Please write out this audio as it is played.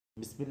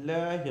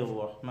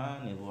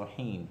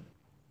Bismillahirrahmanirrahim.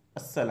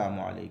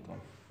 Assalamu alaikum.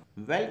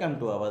 Welcome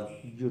to our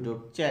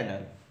YouTube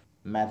channel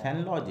Math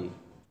and Logic.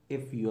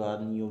 If you are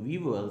new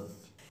viewers,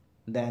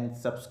 then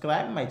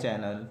subscribe my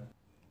channel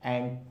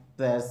and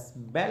press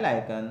bell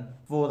icon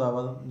for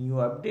our new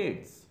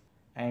updates.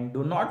 And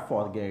do not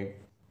forget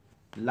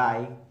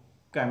like,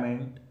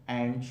 comment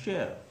and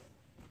share.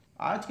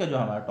 आज का जो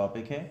हमारा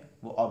topic है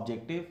वो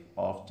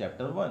objective of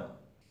chapter 1,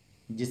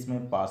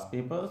 जिसमें पास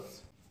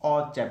papers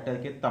और chapter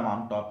के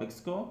तमाम टॉपिक्स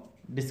को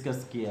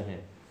डिस्कस किया है।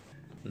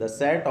 The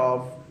set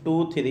of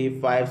 2,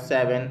 3, 5,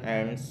 7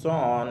 and so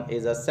on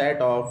is a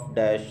set of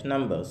dash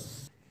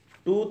numbers.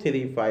 2,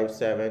 3, 5,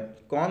 7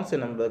 कौन से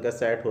नंबर का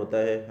सेट होता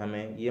है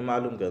हमें ये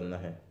मालूम करना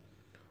है।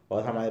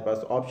 और हमारे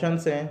पास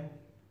ऑप्शंस हैं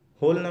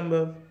whole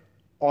number,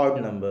 odd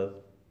number,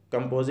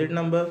 composite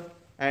number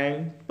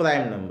and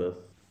prime number.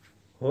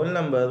 Whole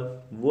number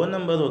वो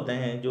नंबर होते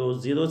हैं जो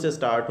 0 से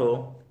स्टार्ट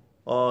हो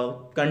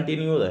और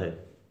कंटिन्यू रहे।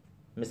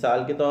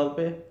 मिसाल के तौर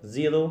पे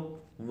 0,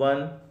 1,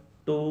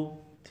 2,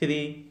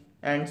 3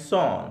 and so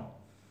on.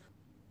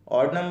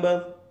 Odd number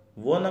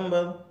वो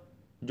नंबर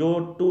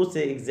जो 2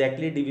 से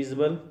एग्जैक्टली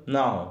डिविजिबल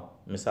ना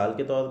हो। मिसाल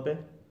के तौर पे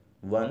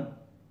 1,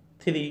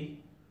 3,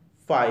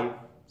 5,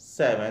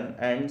 7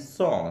 and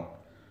so on.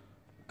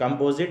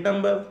 Composite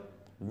number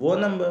वो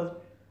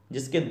नंबर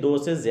जिसके 2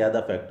 से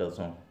ज़्यादा फैक्टर्स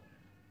हों।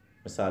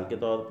 मिसाल के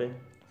तौर पे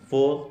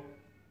 4,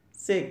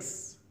 6,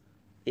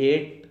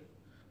 8,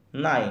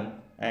 9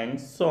 and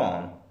so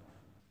on.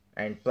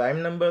 And prime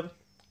number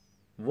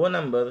वो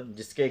नंबर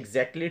जिसके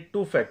एग्जैक्टली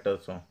 2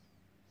 फैक्टर्स हों।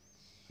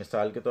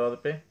 मिसाल के तौर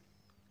पे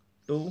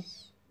 2,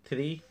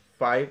 3,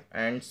 5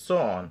 एंड सो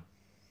ऑन।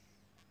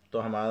 तो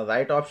हमारा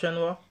राइट ऑप्शन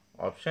हुआ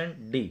option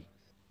D.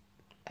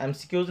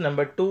 MCQs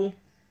number 2,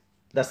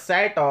 the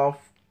set of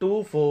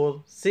 2,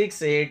 4,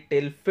 6, 8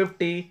 till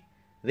 50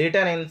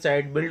 written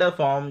inside builder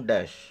form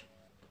dash।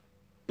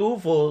 2,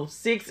 4,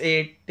 6,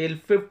 8 till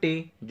 50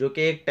 जो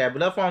कि एक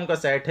टेबुलर फॉर्म का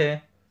सेट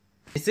है,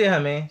 इसे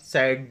हमें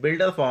सेट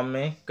बिल्डर फॉर्म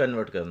में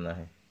कन्वर्ट करना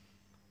है।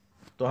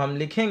 तो हम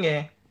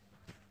लिखेंगे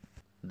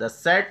the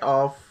set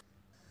of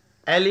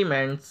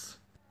elements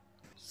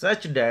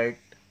such that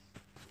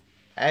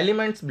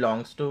elements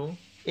belongs to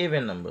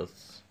even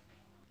numbers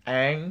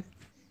and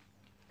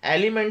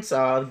elements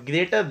are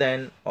greater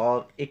than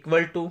और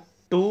equal to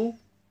 2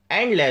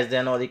 and less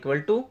than और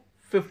इक्वल टू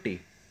 50।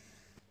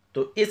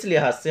 तो इस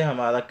लिहाज से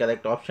हमारा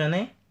करेक्ट ऑप्शन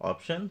है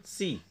ऑप्शन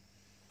सी।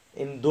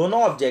 इन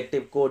दोनों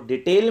ऑब्जेक्टिव को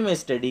डिटेल में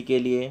स्टडी के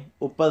लिए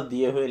ऊपर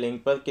दिए हुए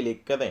लिंक पर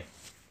क्लिक करें।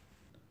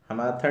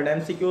 हमारा थर्ड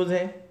MCQs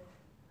है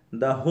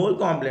the whole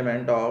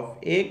complement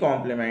of A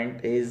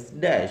complement is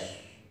dash.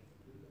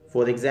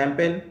 For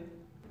example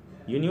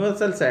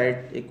universal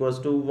set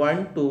equals to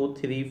 1, 2,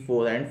 3,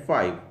 4 and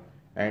 5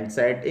 and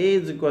set A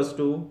is equals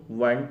to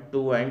 1,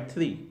 2 and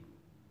 3।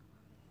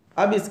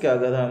 अब इसका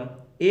अगर हम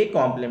ए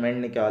कॉम्प्लीमेंट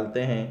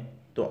निकालते हैं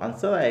तो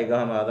आंसर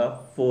आएगा हमारा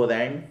 4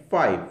 एंड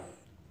 5।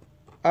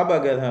 अब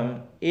अगर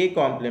हम ए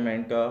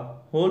कॉम्प्लीमेंट का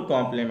होल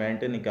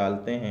कॉम्प्लीमेंट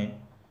निकालते हैं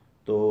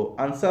तो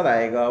आंसर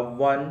आएगा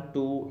 1,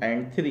 2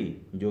 एंड 3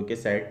 जो कि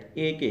सेट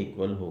ए के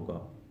इक्वल होगा।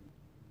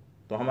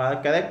 तो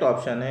हमारा करेक्ट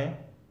ऑप्शन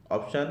है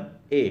option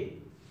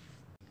A.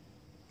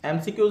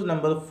 MCQs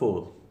number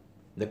 4,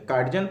 the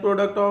Cartesian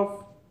product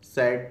of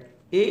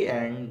set A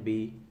and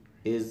B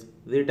is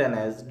written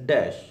as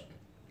dash.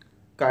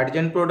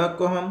 Cartesian product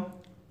को हम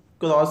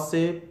क्रॉस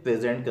से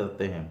प्रेजेंट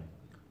करते हैं,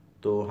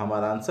 तो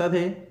हमारा आंसर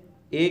है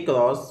ए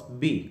क्रॉस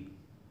बी।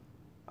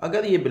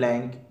 अगर ये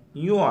ब्लैंक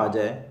यूँ आ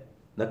जाए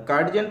the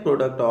Cartesian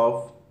product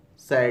of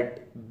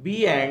set B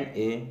and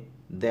A,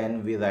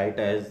 then we write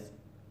as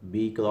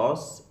B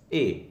cross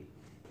A.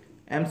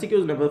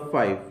 MCQs number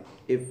 5,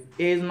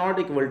 if A is not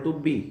equal to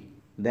be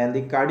then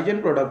the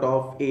Cartesian product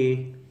of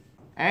A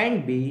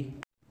and B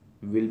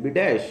will be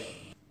dash.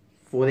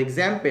 For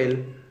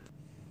example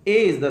A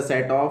is the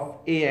set of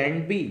A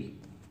and B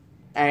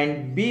and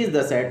B is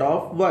the set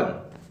of 1.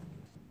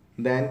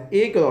 Then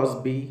A cross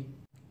B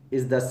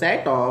is the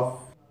set of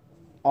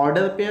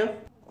order pair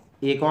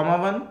A comma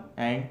 1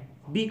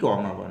 and B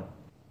comma 1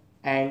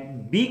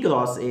 and B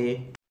cross A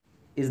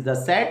is the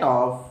set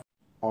of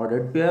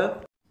ordered pair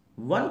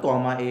 1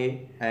 comma A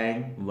and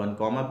 1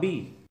 comma B.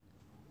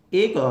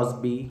 A cross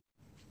B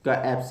का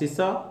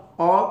abscissa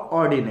और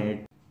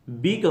ordinate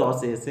B cross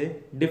A से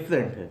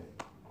different है।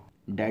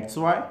 That's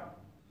why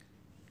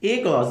A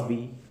cross B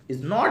is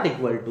not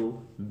equal to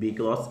B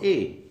cross A।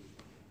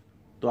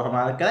 तो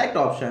हमारा correct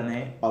option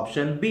है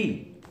option B.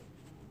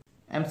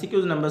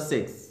 MCQs number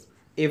 6,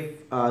 if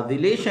a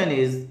relation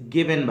is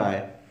given by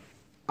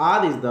R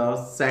is the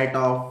set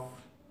of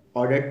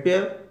ordered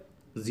pair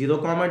 0,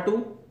 2,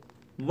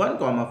 1,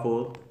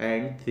 4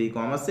 and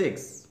 3,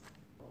 6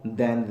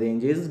 then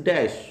range is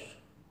dash।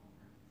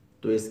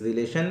 तो इस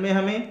relation में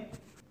हमें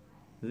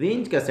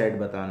range का set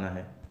बताना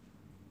है।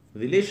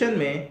 रिलेशन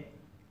में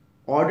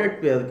ऑर्डर्ड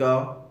पेयर का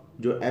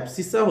जो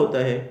एब्सिसा होता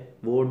है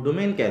वो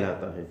डोमेन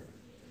कहलाता है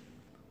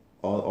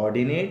और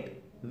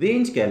ऑर्डिनेट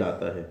रेंज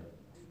कहलाता है।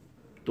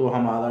 तो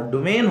हमारा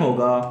डोमेन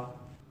होगा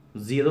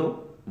 0,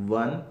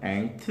 1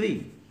 एंड 3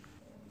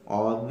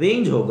 और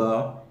रेंज होगा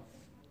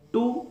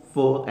 2,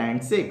 4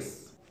 एंड 6।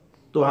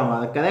 तो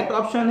हमारा करेक्ट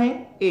ऑप्शन है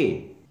ए।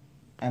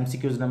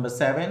 MCQs number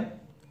 7,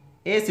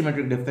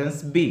 asymmetric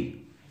difference B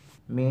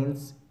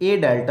means A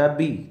delta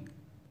B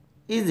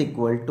is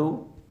equal to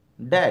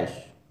dash।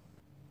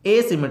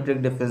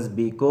 asymmetric difference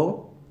B को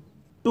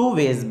टू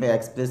वेज में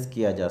एक्सप्रेस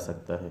किया जा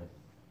सकता है।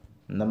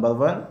 Number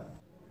 1,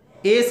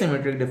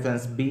 asymmetric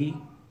difference B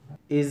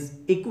is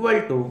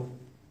equal to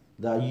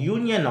the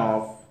union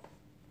of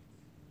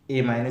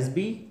A minus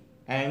B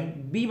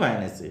and B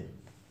minus A,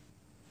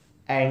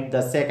 and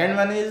the second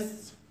one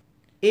is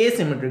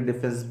asymmetric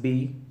difference B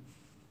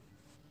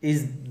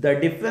is the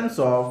difference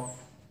of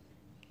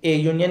A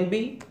union B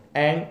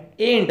and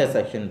A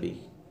intersection B।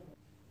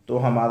 तो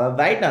हमारा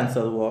right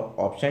answer हुआ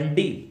option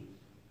D.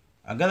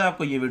 अगर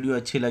आपको ये video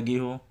अच्छी लगी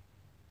हो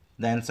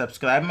then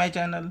subscribe my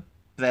channel,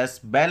 press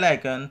bell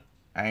icon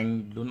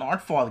and do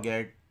not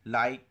forget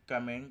like,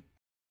 comment